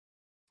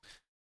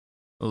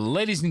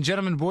Ladies and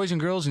gentlemen, boys and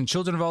girls, and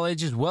children of all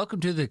ages, welcome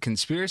to the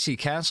Conspiracy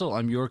Castle.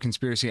 I'm your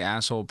conspiracy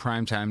asshole,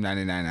 Primetime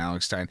 99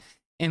 Alex Stein,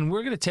 and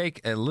we're going to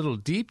take a little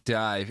deep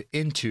dive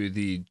into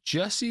the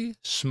Jussie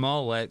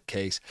Smollett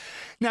case.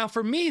 Now,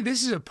 for me,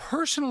 this is a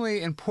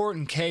personally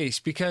important case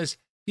because,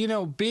 you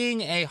know,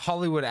 being a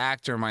Hollywood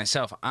actor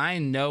myself, I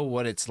know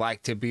what it's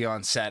like to be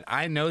on set.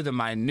 I know the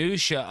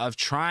minutia of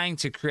trying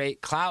to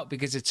create clout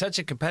because it's such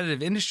a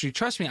competitive industry.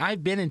 Trust me,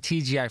 I've been in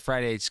TGI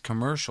Fridays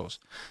commercials.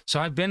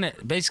 So I've been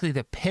at basically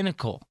the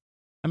pinnacle.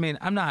 I mean,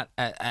 I'm not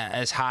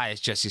as high as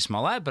Jussie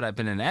Smollett, but I've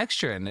been an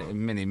extra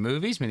in many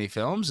movies, many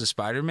films, the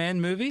Spider-Man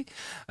movie.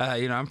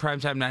 I'm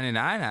Primetime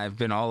 99. I've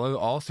been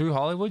all through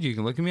Hollywood. You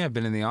can look at me. I've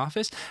been in The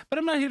Office. But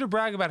I'm not here to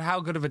brag about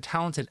how good of a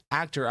talented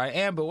actor I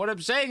am. But what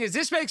I'm saying is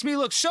this makes me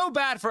look so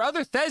bad for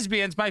other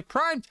thespians, my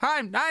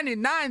Primetime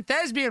 99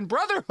 thespian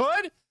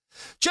brotherhood.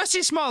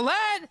 Jussie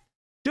Smollett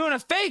doing a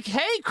fake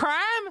hate crime.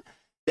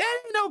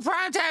 That ain't no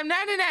Primetime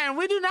 99.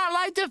 We do not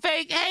like to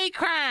fake hate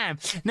crime.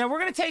 Now,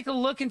 we're going to take a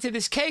look into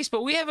this case,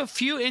 but we have a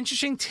few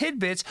interesting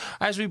tidbits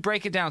as we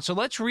break it down. So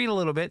let's read a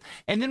little bit,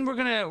 and then we're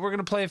going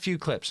to play a few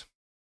clips.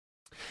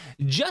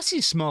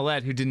 Jussie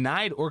Smollett, who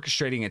denied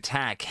orchestrating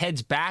attack,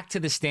 heads back to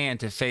the stand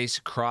to face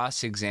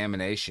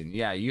cross-examination.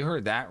 Yeah, you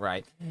heard that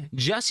right.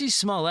 Jussie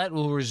Smollett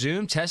will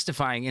resume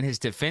testifying in his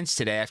defense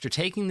today after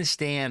taking the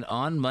stand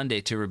on Monday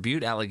to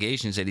rebut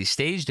allegations that he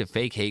staged a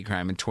fake hate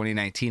crime in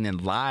 2019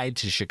 and lied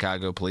to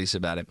Chicago police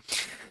about it.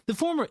 The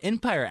former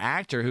Empire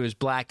actor, who is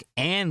black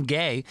and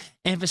gay,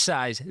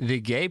 emphasized the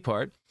gay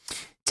part,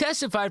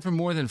 testified for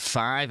more than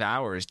 5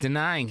 hours,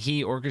 denying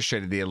he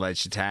orchestrated the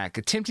alleged attack,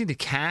 attempting to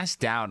cast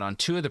doubt on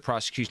two of the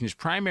prosecution's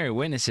primary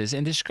witnesses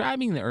and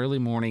describing the early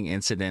morning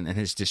incident and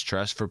his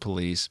distrust for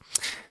police.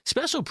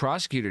 Special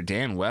Prosecutor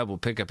Dan Webb will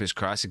pick up his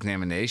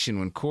cross-examination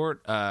when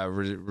court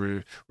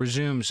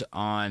resumes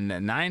on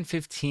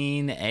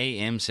 9:15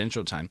 a.m.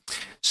 Central Time.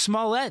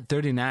 Smollett,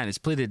 39, has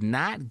pleaded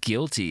not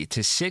guilty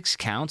to 6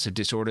 counts of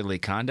disorderly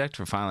conduct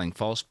for filing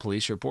false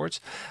police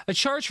reports, a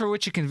charge for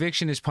which a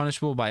conviction is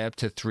punishable by up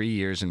to 3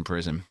 years in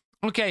prison.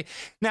 Okay,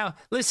 now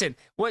listen,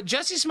 what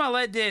Jussie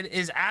Smollett did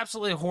is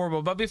absolutely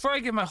horrible, but before I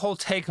give my whole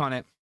take on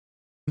it,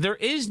 there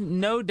is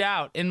no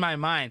doubt in my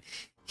mind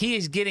he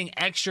is getting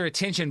extra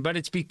attention, but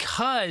it's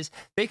because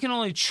they can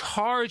only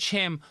charge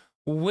him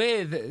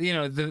with, you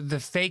know, the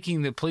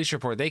faking the police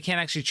report. They can't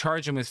actually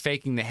charge him with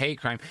faking the hate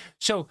crime.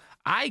 So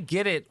I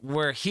get it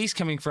where he's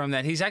coming from,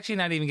 that he's actually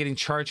not even getting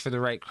charged for the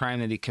right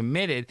crime that he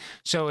committed.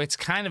 So it's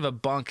kind of a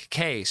bunk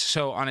case.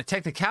 So on a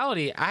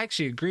technicality, I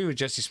actually agree with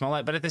Jussie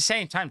Smollett. But at the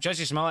same time,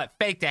 Jussie Smollett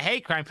faked a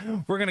hate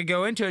crime. We're going to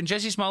go into it. And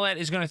Jussie Smollett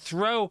is going to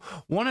throw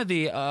one of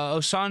the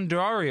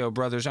Osandario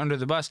brothers under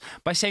the bus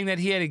by saying that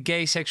he had a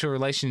gay sexual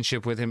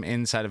relationship with him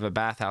inside of a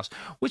bathhouse,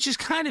 which is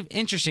kind of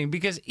interesting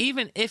because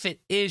even if it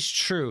is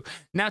true,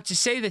 now to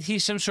say that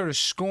he's some sort of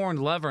scorned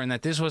lover and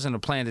that this wasn't a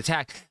planned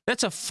attack,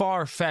 that's a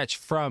far fetch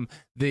from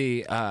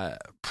the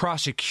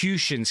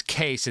prosecution's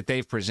case that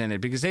they've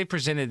presented, because they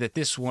presented that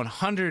this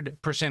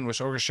 100%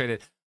 was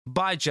orchestrated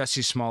by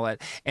Jussie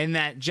Smollett, and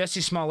that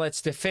Jussie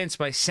Smollett's defense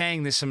by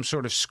saying this some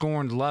sort of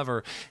scorned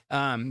lover,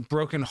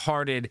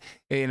 broken-hearted,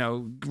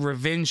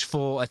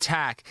 revengeful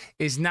attack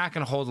is not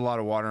going to hold a lot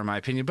of water in my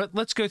opinion. But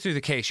let's go through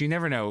the case. You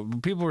never know.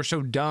 People are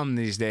so dumb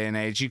these day and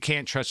age, you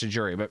can't trust a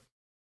jury. But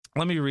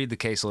let me read the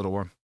case a little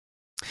more.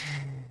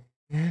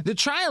 The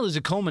trial is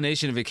a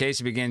culmination of a case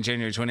that began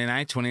January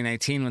 29,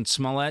 2019, when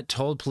Smollett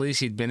told police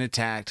he'd been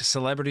attacked.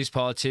 Celebrities,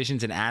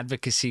 politicians, and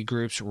advocacy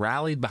groups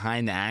rallied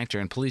behind the actor,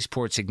 and police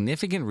poured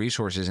significant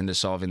resources into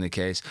solving the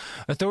case.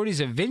 Authorities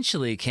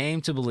eventually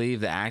came to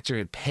believe the actor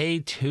had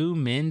paid 2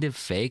 men to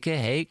fake a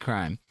hate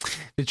crime.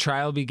 The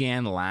trial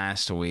began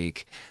last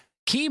week.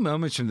 Key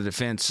moments from the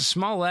defense.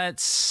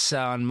 Smollett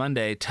on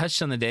Monday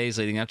touched on the days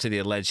leading up to the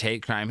alleged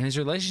hate crime and his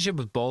relationship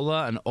with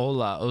Bola and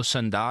Ola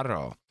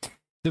Osundaro,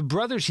 the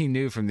brothers he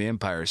knew from the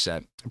Empire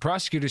set.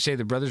 Prosecutors say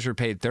the brothers were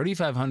paid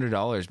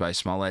 $3,500 by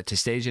Smollett to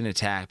stage an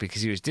attack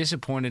because he was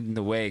disappointed in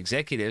the way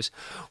executives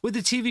with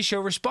the TV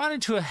show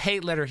responded to a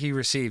hate letter he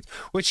received,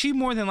 which he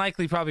more than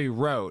likely probably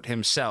wrote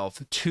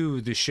himself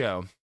to the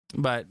show.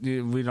 But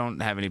we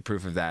don't have any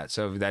proof of that,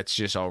 so that's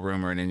just all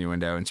rumor and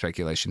innuendo and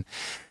speculation.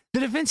 The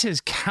defense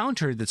has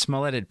countered that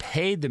Smollett had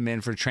paid the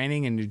men for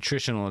training and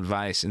nutritional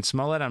advice, and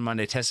Smollett on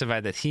Monday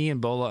testified that he and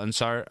Bola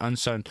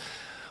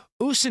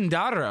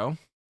Usundaro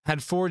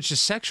had forged a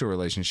sexual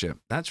relationship.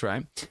 That's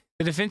right.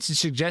 The defense had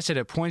suggested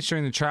at points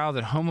during the trial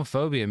that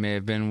homophobia may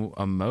have been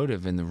a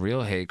motive in the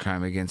real hate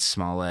crime against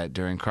Smollett.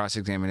 During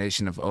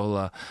cross-examination of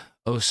Ola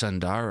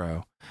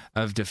Osundaro,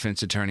 of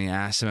defense attorney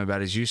asked him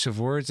about his use of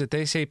words that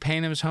they say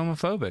paint him as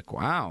homophobic.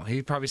 Wow,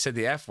 he probably said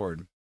the F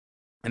word,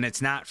 and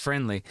it's not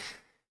friendly.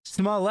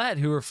 Smollett,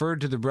 who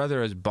referred to the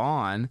brother as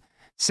Bon,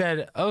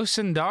 said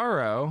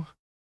Osundaro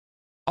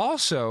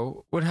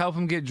also would help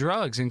him get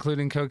drugs,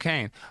 including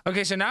cocaine.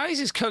 Okay, so now he's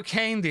his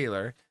cocaine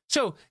dealer.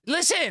 So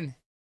listen,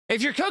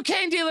 if your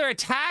cocaine dealer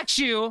attacks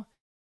you,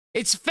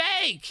 it's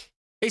fake.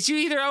 It's you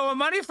either owe him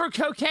money for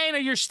cocaine or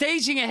you're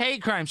staging a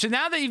hate crime. So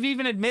now that you've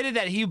even admitted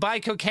that you buy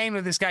cocaine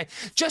with this guy,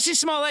 Jussie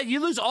Smollett, you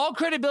lose all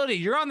credibility.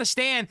 You're on the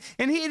stand,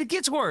 and it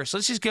gets worse.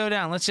 Let's just go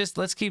down.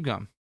 Let's keep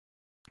going.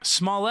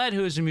 Smollett,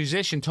 who is a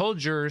musician, told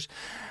jurors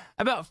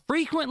about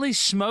frequently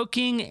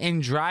smoking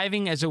and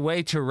driving as a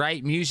way to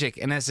write music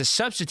and as a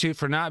substitute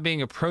for not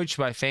being approached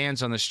by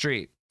fans on the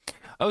street.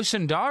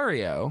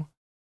 Osundairo,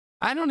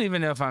 I don't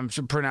even know if I'm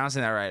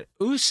pronouncing that right.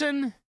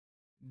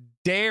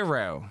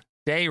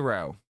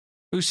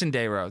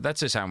 Usundero, that's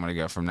just how I'm going to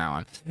go from now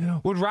on,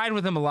 would ride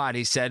with him a lot,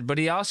 he said, but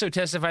he also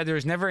testified there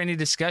was never any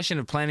discussion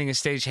of planning a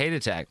staged hate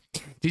attack.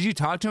 Did you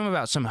talk to him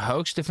about some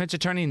hoax, defense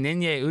attorney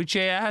Ninye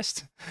Uche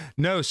asked?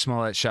 No,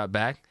 Smollett shot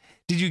back.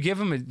 Did you give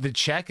him the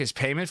check as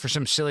payment for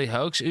some silly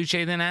hoax,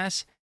 Uche then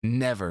asked?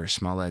 Never,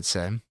 Smollett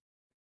said.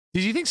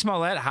 Did you think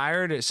Smollett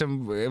hired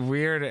some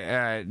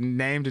weird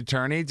named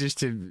attorney just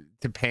to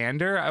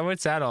pander?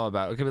 What's that all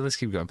about? Okay, but let's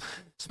keep going.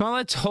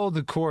 Smollett told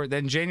the court that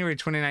in January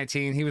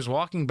 2019, he was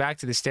walking back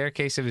to the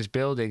staircase of his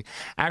building.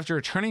 After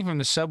returning from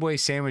the Subway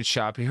sandwich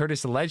shop, he heard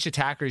his alleged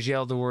attackers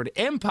yell the word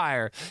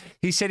Empire.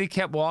 He said he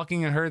kept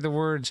walking and heard the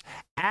words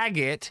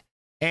agate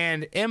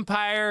and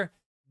Empire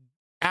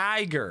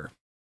Iger.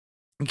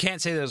 You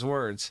can't say those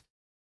words.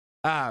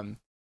 But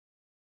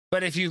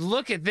if you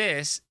look at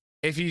this,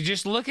 if you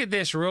just look at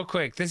this real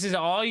quick, this is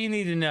all you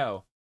need to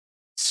know.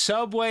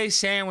 Subway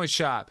sandwich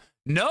shop.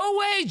 No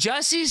way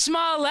Jussie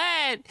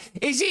Smollett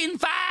is eating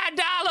 $5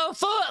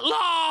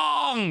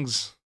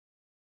 footlongs.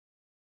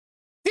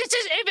 This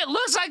is, if it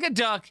looks like a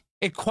duck,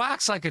 it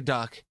quacks like a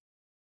duck.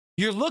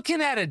 You're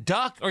looking at a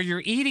duck or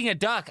you're eating a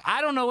duck.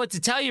 I don't know what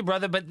to tell you,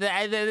 brother, but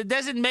that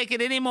doesn't make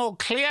it any more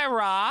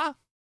clearer.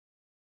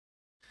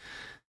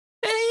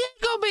 They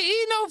ain't gonna be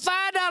eating no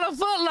 $5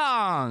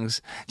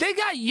 footlongs. They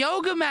got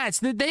yoga mats.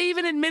 They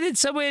even admitted,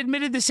 Subway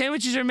admitted the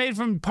sandwiches are made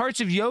from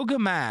parts of yoga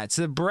mats,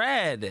 the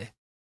bread.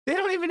 They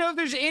don't even know if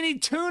there's any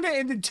tuna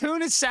in the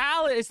tuna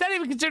salad. It's not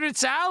even considered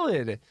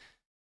salad.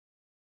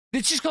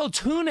 It's just called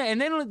tuna,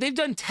 and they've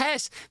done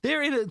tests.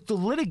 They're in the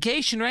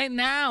litigation right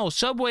now.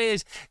 Subway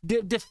is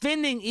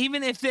defending,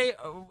 even if they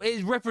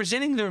is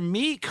representing their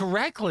meat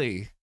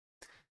correctly.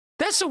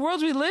 That's the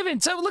world we live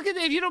in. So look at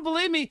it. If you don't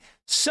believe me,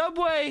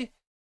 Subway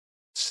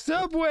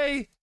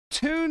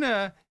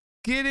tuna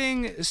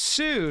getting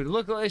sued.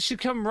 Look, it should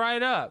come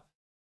right up.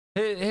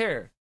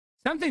 Here.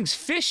 Something's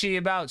fishy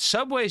about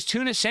Subway's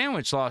tuna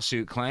sandwich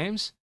lawsuit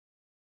claims.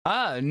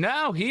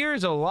 Now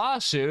here's a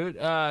lawsuit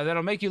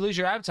that'll make you lose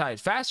your appetite.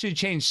 Fast food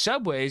chain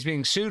Subway is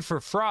being sued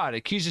for fraud,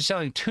 accused of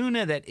selling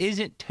tuna that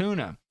isn't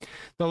tuna.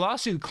 The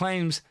lawsuit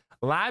claims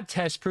lab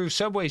tests prove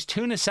Subway's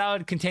tuna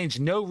salad contains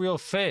no real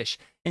fish.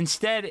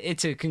 Instead,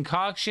 it's a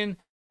concoction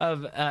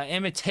of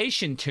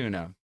imitation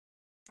tuna.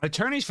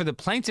 Attorneys for the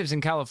plaintiffs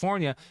in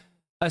California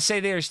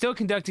say they are still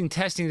conducting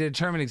testing to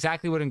determine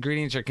exactly what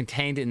ingredients are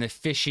contained in the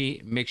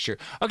fishy mixture.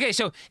 Okay,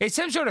 so it's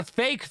some sort of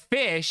fake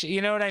fish,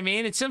 you know what I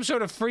mean? It's some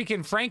sort of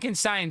freaking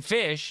Frankenstein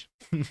fish.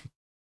 And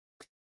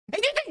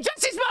you think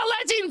Jussie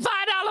Smollett's eating $5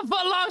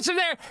 footlongs from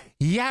there?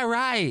 Yeah,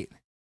 right.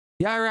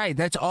 Yeah, right.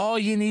 That's all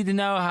you need to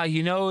know. How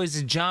you know is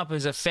a jump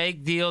is a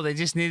fake deal. They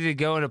just needed to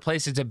go in a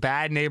place that's a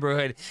bad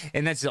neighborhood,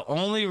 and that's the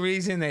only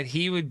reason that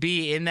he would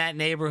be in that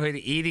neighborhood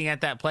eating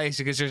at that place,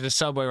 because there's a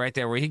Subway right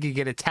there where he could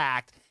get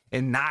attacked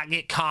and not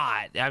get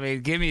caught. I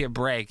mean, give me a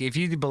break. If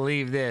you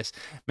believe this,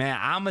 man,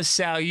 I'm going to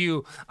sell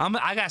you.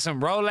 I got some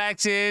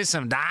Rolexes,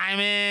 some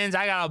diamonds.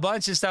 I got a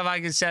bunch of stuff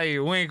I can sell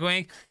you. Wink,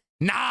 wink.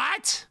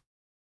 Not.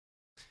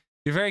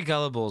 You're very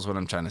gullible is what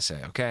I'm trying to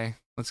say, okay?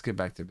 Let's get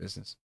back to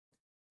business.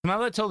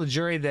 Smollett told the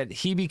jury that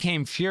he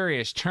became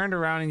furious, turned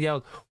around and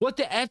yelled, "What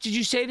the F did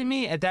you say to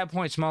me?" At that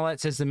point, Smollett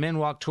says the men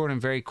walked toward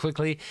him very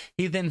quickly.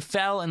 He then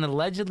fell and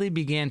allegedly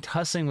began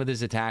tussling with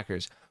his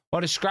attackers.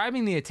 While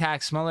describing the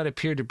attack, Smollett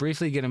appeared to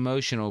briefly get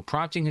emotional,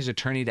 prompting his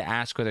attorney to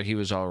ask whether he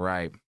was all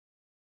right.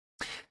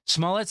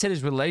 Smollett said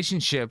his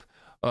relationship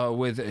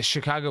with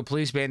Chicago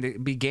police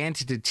began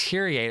to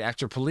deteriorate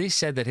after police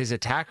said that his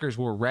attackers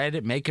wore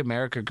red Make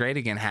America Great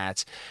Again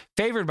hats,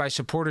 favored by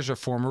supporters of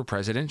former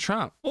President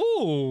Trump.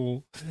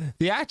 Ooh.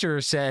 The actor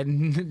said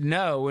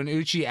no when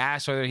Uche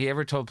asked whether he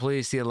ever told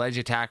police the alleged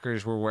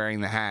attackers were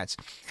wearing the hats.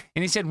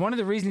 And he said one of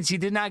the reasons he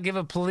did not give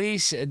a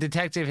police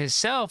detective his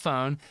cell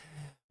phone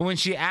when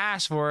she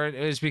asked for it,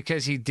 was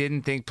because he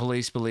didn't think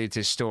police believed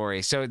his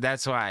story. So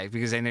that's why,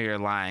 because they knew you're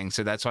lying.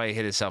 So that's why he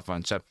hid his cell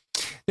phone. So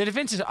the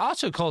defense has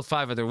also called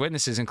 5 other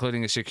witnesses,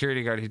 including a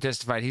security guard who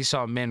testified he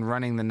saw men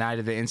running the night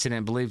of the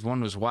incident, believed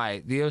one was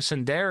white. The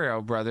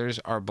Osundairo brothers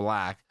are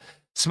black.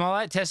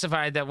 Smollett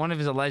testified that one of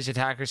his alleged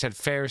attackers had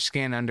fair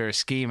skin under a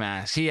ski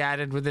mask. He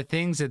added, with the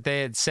things that they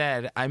had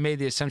said, I made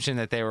the assumption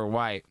that they were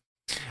white.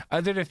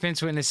 Other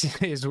defense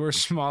witnesses were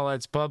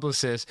Smollett's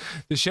publicist,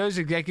 the show's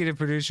executive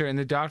producer, and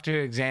the doctor who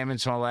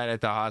examined Smollett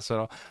at the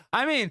hospital.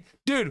 I mean,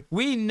 dude,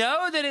 we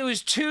know that it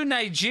was 2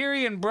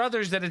 Nigerian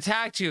brothers that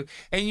attacked you,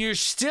 and you're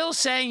still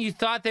saying you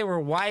thought they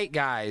were white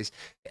guys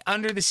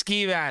under the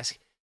ski mask.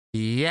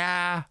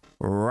 Yeah,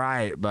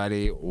 right,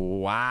 buddy.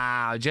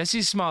 Wow.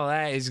 Jussie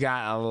Smollett has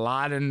got a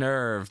lot of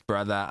nerve,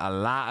 brother. A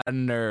lot of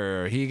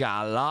nerve. He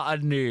got a lot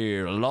of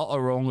nerve. A lot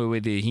of wrong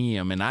with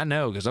him. And I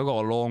know because I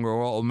got a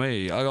lot with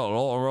me. I got a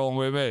lot wrong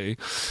with me.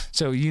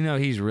 So, you know,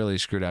 he's really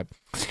screwed up.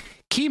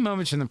 Key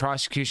moments from the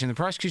prosecution. The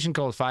prosecution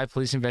called 5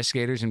 police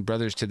investigators and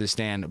brothers to the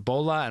stand.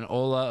 Bola and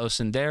Ola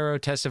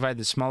Osundero testified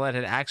that Smollett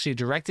had actually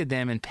directed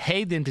them and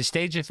paid them to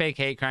stage a fake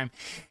hate crime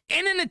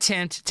in an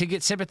attempt to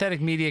get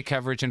sympathetic media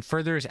coverage and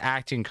further his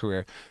acting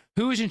career.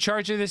 Who was in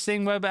charge of this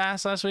thing, Webb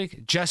asked last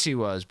week? Jussie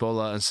was,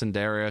 Bola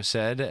Osundero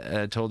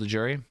said, told the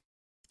jury.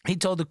 He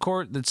told the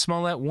court that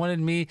Smollett wanted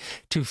me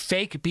to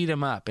fake beat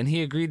him up, and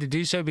he agreed to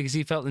do so because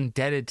he felt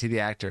indebted to the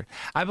actor.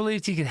 I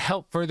believed he could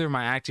help further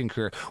my acting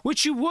career,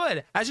 which you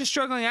would. As a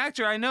struggling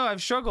actor, I know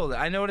I've struggled.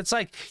 I know what it's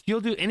like. You'll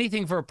do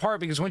anything for a part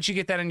because once you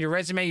get that on your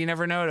resume, you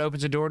never know. It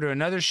opens a door to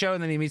another show,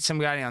 and then you meet some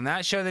guy on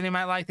that show that he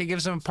might like that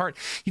gives him a part.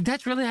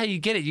 That's really how you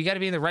get it. You got to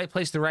be in the right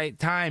place at the right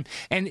time.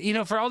 And, you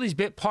know, for all these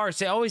bit parts,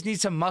 they always need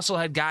some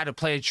musclehead guy to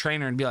play a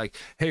trainer and be like,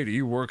 hey, do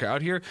you work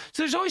out here?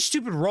 So there's always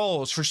stupid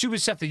roles for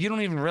stupid stuff that you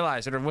don't even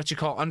realize that are what you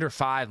call under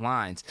 5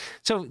 lines.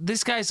 So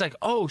this guy's like,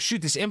 oh,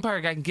 shoot, this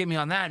Empire guy can get me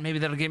on that. Maybe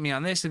that'll get me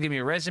on this. It'll give me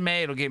a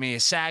resume. It'll give me a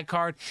SAG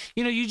card.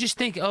 You know, you just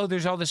think, oh,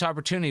 there's all this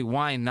opportunity.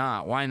 Why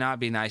not? Why not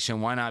be nice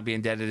and why not be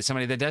indebted to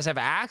somebody that does have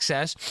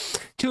access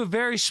to a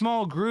very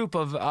small group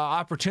of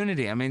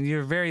opportunity? I mean,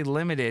 you're very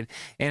limited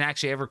in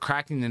actually ever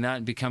cracking the nut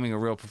and becoming a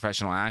real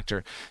professional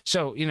actor.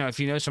 So, you know, if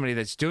you know somebody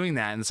that's doing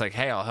that and it's like,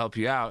 hey, I'll help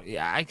you out,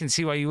 I can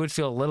see why you would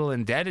feel a little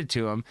indebted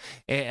to him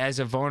as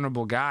a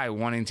vulnerable guy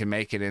wanting to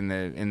make it in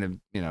the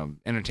you know,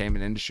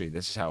 entertainment industry.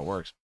 This is how it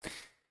works.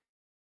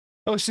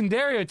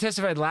 Osundero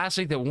testified last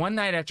week that one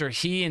night after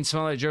he and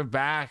Smollett drove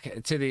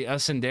back to the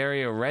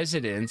Osundero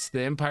residence,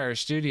 the Empire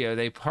studio,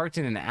 they parked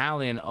in an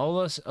alley and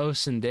Olas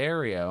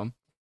Osundero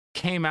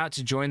came out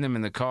to join them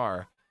in the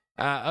car.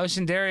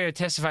 Osundero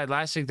testified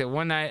last week that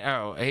one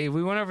night,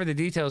 we went over the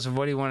details of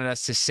what he wanted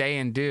us to say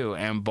and do,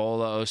 and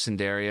Bola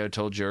Osundero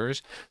told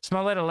jurors.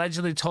 Smollett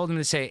allegedly told him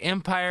to say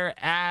Empire,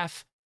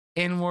 AF,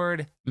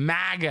 N-word,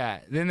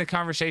 MAGA. Then the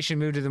conversation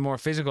moved to the more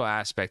physical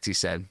aspects, he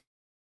said.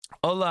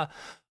 Ola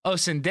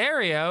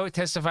Osundero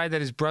testified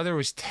that his brother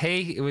was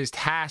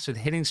tasked with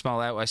hitting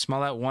Smollett, while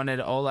Smollett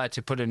wanted Ola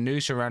to put a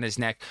noose around his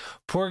neck,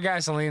 pour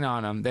gasoline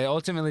on him. They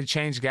ultimately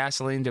changed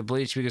gasoline to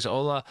bleach because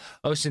Ola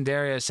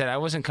Osundero said, I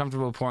wasn't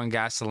comfortable pouring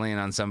gasoline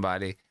on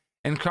somebody.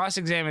 In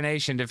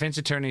cross-examination, defense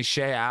attorney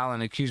Shay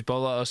Allen accused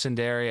Bola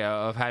Osundero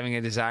of having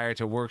a desire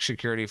to work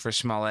security for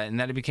Smollett and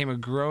that it became a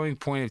growing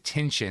point of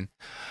tension.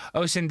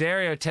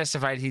 Osundero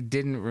testified he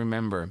didn't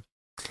remember.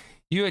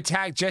 You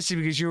attacked Jussie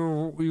because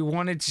you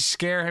wanted to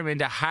scare him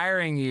into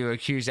hiring you,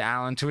 accused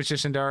Allen, to which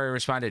Osundero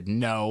responded,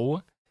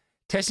 no.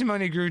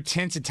 Testimony grew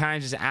tense at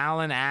times as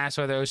Allen asked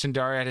whether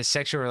Osundero had a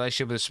sexual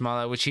relationship with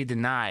Smollett, which he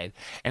denied,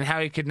 and how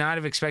he could not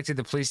have expected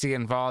the police to get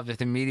involved if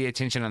the media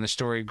attention on the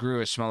story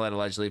grew as Smollett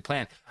allegedly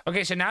planned.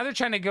 Okay, so now they're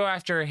trying to go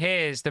after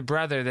the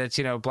brother that's,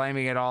 you know,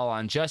 blaming it all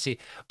on Jussie.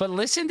 But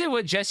listen to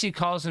what Jussie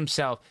calls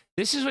himself.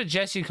 This is what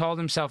Jussie called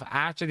himself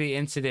after the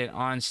incident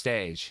on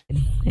stage.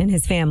 And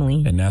his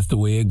family. And that's the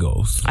way it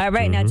goes. All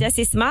right, now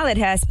Jussie Smollett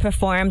has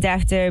performed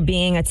after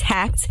being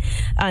attacked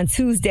on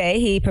Tuesday.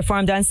 He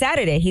performed on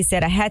Saturday. He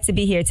said, I had to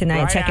be here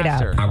tonight. Check it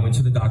out. I went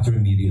to the doctor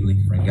immediately.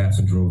 Frank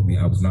Gatson drove me.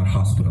 I was not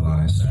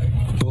hospitalized.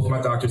 Both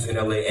my doctors in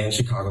LA and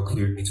Chicago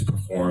cleared me to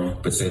perform,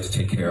 but said to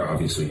take care,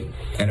 obviously.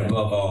 And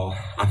above all,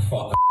 I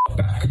fought the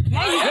back.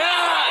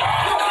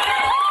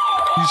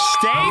 You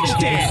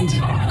staged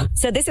it.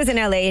 So this was in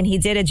LA, and he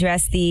did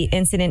address the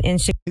incident in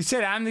Chicago. He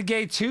said, I'm the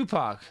gay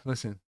Tupac.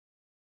 Listen.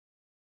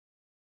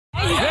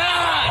 I'm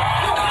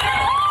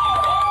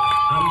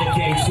the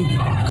gay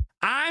Tupac.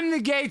 I'm the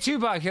gay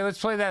Tupac. Here, let's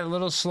play that a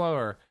little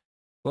slower.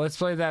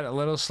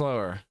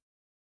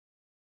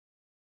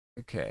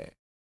 Okay.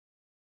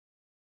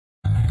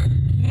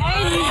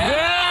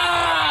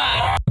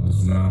 I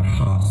was not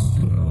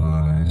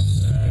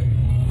hospitalized.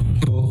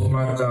 Both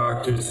my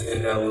doctors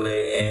in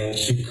LA and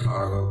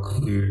Chicago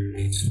cleared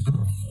me to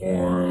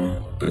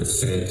perform, but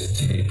said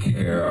to take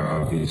care,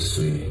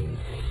 obviously.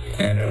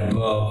 And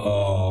above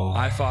all,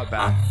 I fought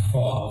back. I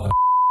fought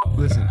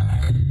Listen.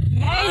 back.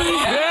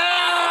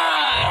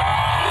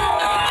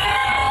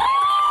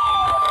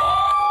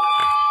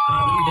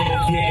 I'm the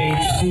gay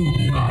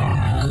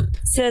Tupac.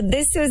 So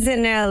this was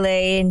in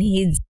LA, and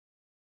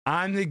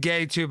I'm the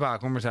gay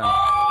Tupac. One more time.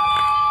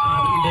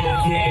 I'm the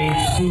gay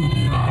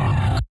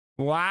Tupac.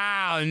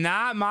 Wow,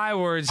 not my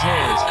words, his.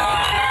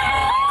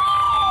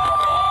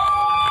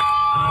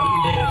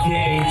 I'm the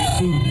gay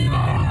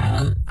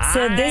Tupac.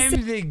 So I'm this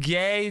the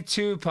gay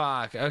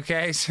Tupac.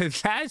 Okay, so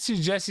that's who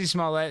Jussie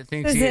Smollett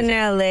thinks was he in is.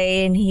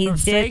 LA, and he For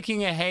did.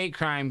 faking a hate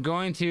crime,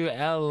 going to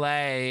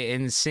LA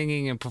and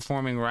singing and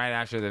performing right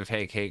after the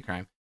fake hate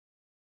crime.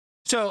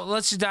 So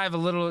let's dive a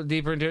little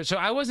deeper into it. So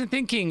I wasn't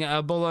thinking,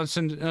 Bola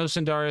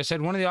Osundario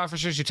said, one of the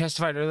officers who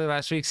testified early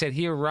last week said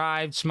he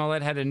arrived,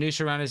 Smollett had a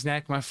noose around his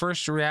neck. My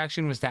first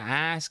reaction was to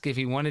ask if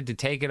he wanted to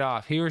take it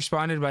off. He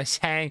responded by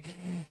saying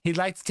he'd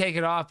like to take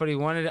it off, but he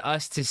wanted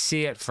us to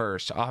see it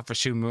first,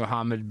 Officer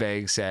Muhammad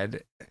Beg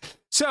said.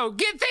 So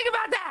think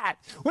about that.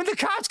 When the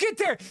cops get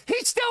there,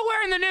 he's still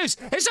wearing the noose.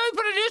 If somebody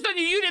put a noose on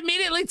you, you'd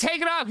immediately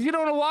take it off because you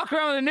don't want to walk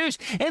around with a noose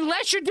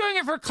unless you're doing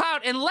it for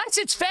clout, unless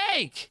it's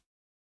fake.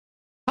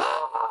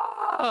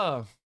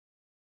 Oh.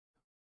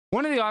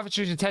 One of the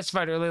officers who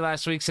testified early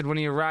last week said when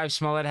he arrived,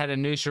 Smollett had a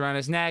noose around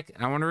his neck.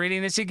 And I want to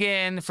reading this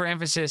again for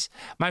emphasis.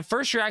 My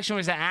first reaction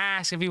was to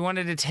ask if he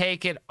wanted to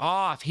take it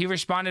off. He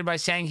responded by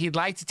saying he'd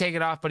like to take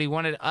it off, but he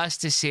wanted us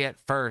to see it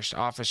first,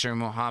 Officer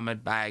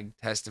Muhammad Bag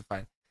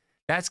testified.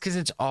 That's because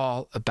it's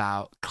all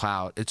about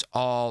clout. It's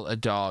all a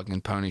dog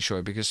and pony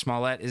show because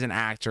Smollett is an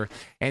actor,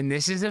 and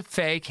this is a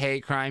fake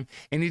hate crime,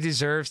 and he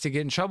deserves to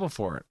get in trouble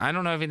for it. I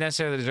don't know if he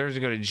necessarily deserves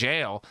to go to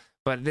jail,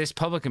 but this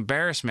public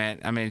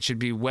embarrassment, I mean, it should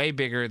be way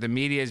bigger. The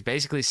media is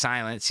basically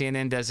silent.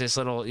 CNN does this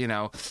little,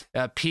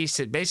 piece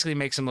that basically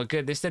makes them look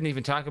good. This doesn't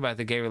even talk about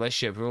the gay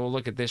relationship. We'll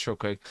look at this real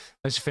quick.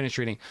 Let's finish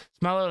reading.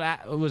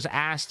 Smollett was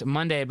asked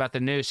Monday about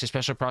the noose. A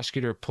special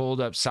prosecutor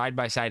pulled up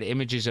side-by-side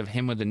images of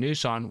him with the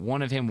noose on,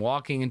 one of him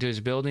walking into his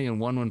building and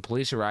one when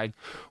police arrived.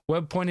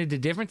 Webb pointed to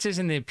differences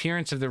in the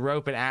appearance of the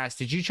rope and asked,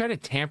 did you try to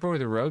tamper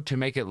with the rope to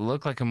make it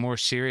look like a more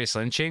serious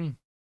lynching?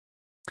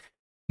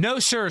 No,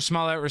 sir,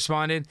 Smollett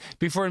responded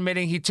before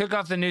admitting he took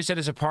off the noose at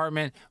his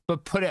apartment,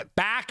 but put it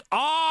back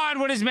on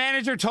when his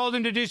manager told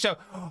him to do so.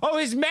 Oh,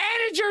 his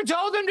manager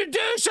told him to do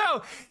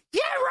so.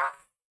 Yeah,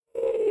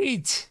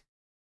 right.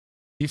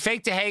 You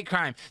faked a hate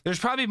crime. There's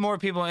probably more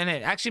people in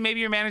it. Actually, maybe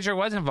your manager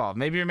was involved.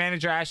 Maybe your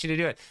manager asked you to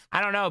do it.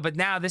 I don't know. But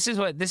now this is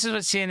what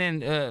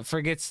CNN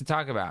forgets to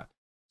talk about.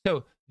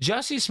 So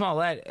Jussie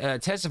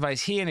Smollett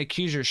testifies he and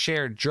accuser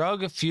shared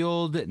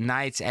drug-fueled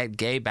nights at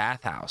gay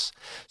bathhouse.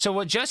 So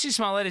what Jussie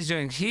Smollett is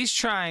doing, he's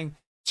trying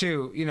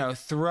to,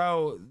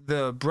 throw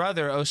the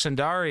brother,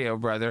 Osundario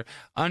brother,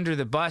 under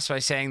the bus by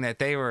saying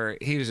that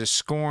he was a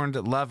scorned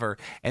lover,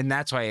 and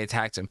that's why he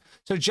attacked him.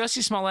 So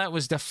Jussie Smollett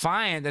was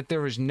defiant that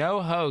there was no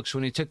hoax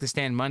when he took the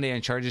stand Monday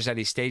on charges that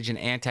he staged an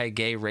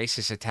anti-gay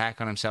racist attack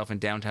on himself in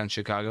downtown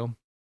Chicago.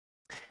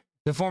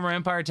 The former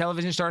Empire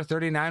television star,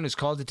 39, was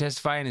called to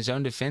testify in his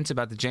own defense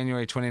about the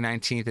January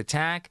 2019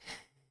 attack.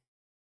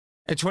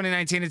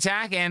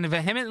 And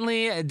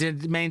vehemently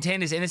did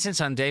maintain his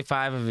innocence on day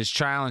 5 of his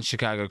trial in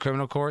Chicago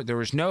criminal court. There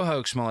was no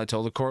hoax, Smollett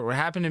told the court. What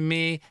happened to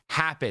me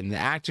happened. The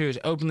actor, who is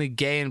openly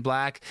gay and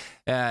black,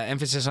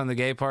 emphasis on the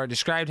gay part,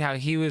 described how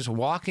he was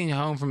walking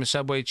home from a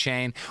Subway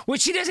chain,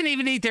 which he doesn't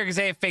even eat there because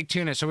they have fake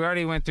tuna. So we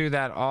already went through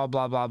that all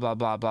blah, blah, blah,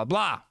 blah, blah,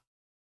 blah.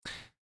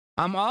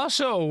 I'm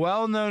also a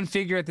well-known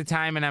figure at the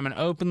time, and I'm an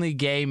openly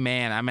gay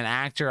man. I'm an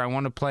actor. I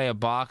want to play a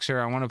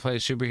boxer. I want to play a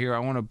superhero. I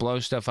want to blow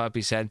stuff up,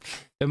 he said.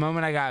 The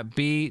moment I got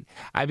beat,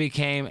 I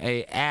became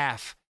a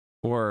F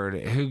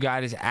word who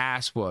got his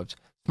ass whooped.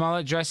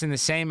 Smollett, dressed in the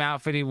same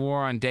outfit he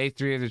wore on day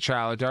 3 of the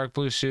trial, a dark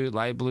blue suit,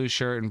 light blue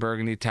shirt, and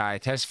burgundy tie,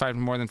 testified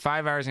for more than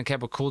 5 hours and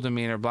kept a cool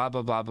demeanor, blah,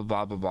 blah, blah, blah,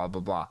 blah, blah, blah,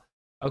 blah, blah.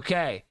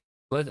 Okay,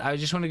 I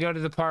just want to go to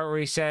the part where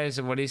he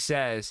says what he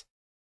says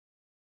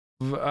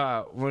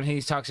when he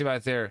talks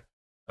about there.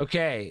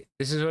 Okay,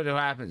 this is what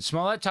happened.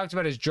 Smollett talked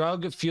about his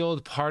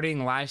drug-fueled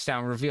partying lifestyle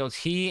and revealed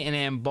he and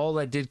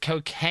Ambola did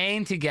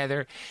cocaine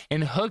together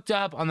and hooked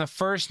up on the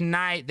first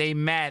night they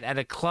met at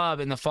a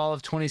club in the fall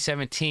of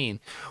 2017.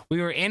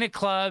 We were in a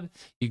club.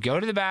 You go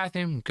to the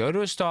bathroom, go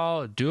to a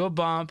stall, do a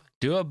bump,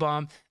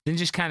 then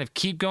just kind of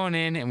keep going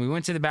in. And we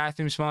went to the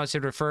bathroom, Smollett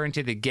said, referring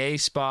to the gay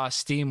spa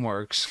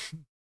Steamworks.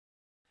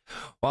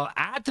 While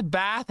at the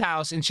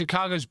bathhouse in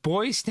Chicago's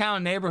Boys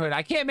Town neighborhood,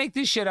 I can't make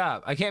this shit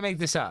up. I can't make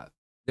this up.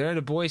 They're at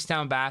a Boys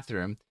Town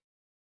bathroom.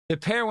 The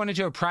pair went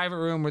into a private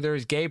room where there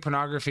was gay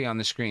pornography on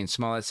the screen,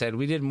 Smollett said.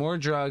 We did more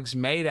drugs,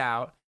 made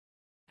out,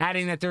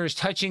 adding that there was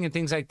touching and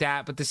things like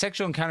that, but the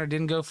sexual encounter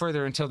didn't go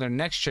further until their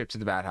next trip to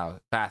the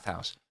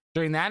bathhouse.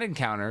 During that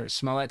encounter,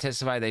 Smollett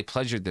testified they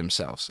pleasured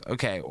themselves.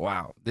 Okay,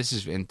 wow, this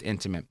is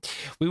intimate.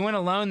 We went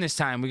alone this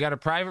time. We got a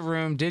private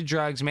room, did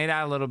drugs, made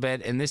out a little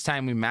bit, and this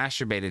time we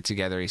masturbated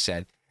together, he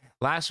said.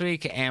 Last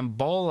week,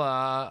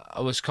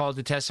 Ambola was called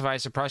to testify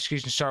as a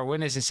prosecution star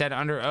witness and said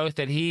under oath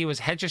that he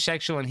was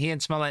heterosexual and he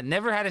and Smollett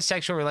never had a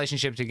sexual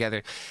relationship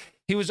together.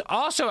 He was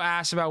also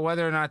asked about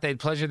whether or not they'd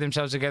pleasured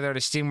themselves together at a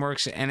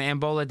Steamworks, and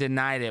Ambola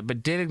denied it,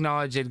 but did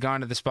acknowledge they'd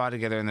gone to the spa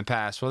together in the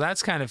past. Well,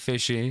 that's kind of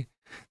fishy.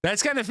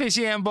 That's kind of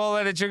fishy,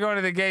 Ambola, that you're going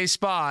to the gay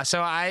spa.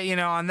 So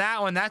on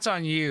that one, that's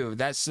on you.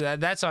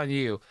 That's on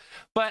you.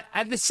 But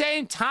at the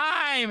same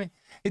time,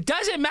 it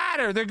doesn't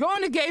matter. They're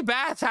going to gay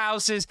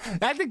bathhouses.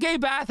 At the gay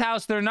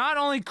bathhouse, they're not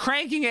only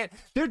cranking it,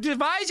 they're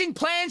devising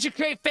plans to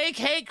create fake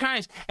hate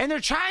crimes, and they're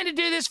trying to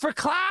do this for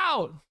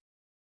clout.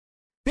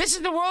 This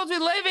is the world we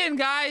live in,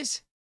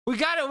 guys. We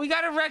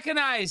gotta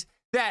recognize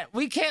that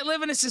we can't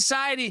live in a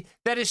society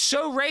that is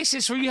so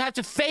racist where you have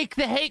to fake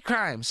the hate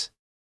crimes.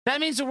 That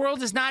means the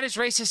world is not as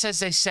racist as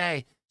they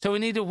say. So we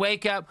need to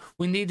wake up.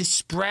 We need to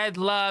spread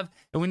love.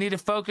 And we need to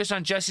focus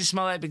on Jussie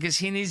Smollett because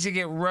he needs to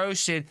get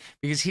roasted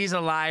because he's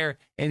a liar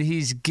and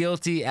he's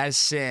guilty as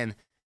sin.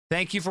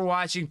 Thank you for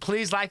watching.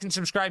 Please like and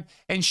subscribe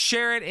and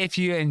share it if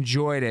you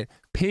enjoyed it.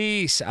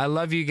 Peace. I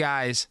love you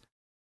guys.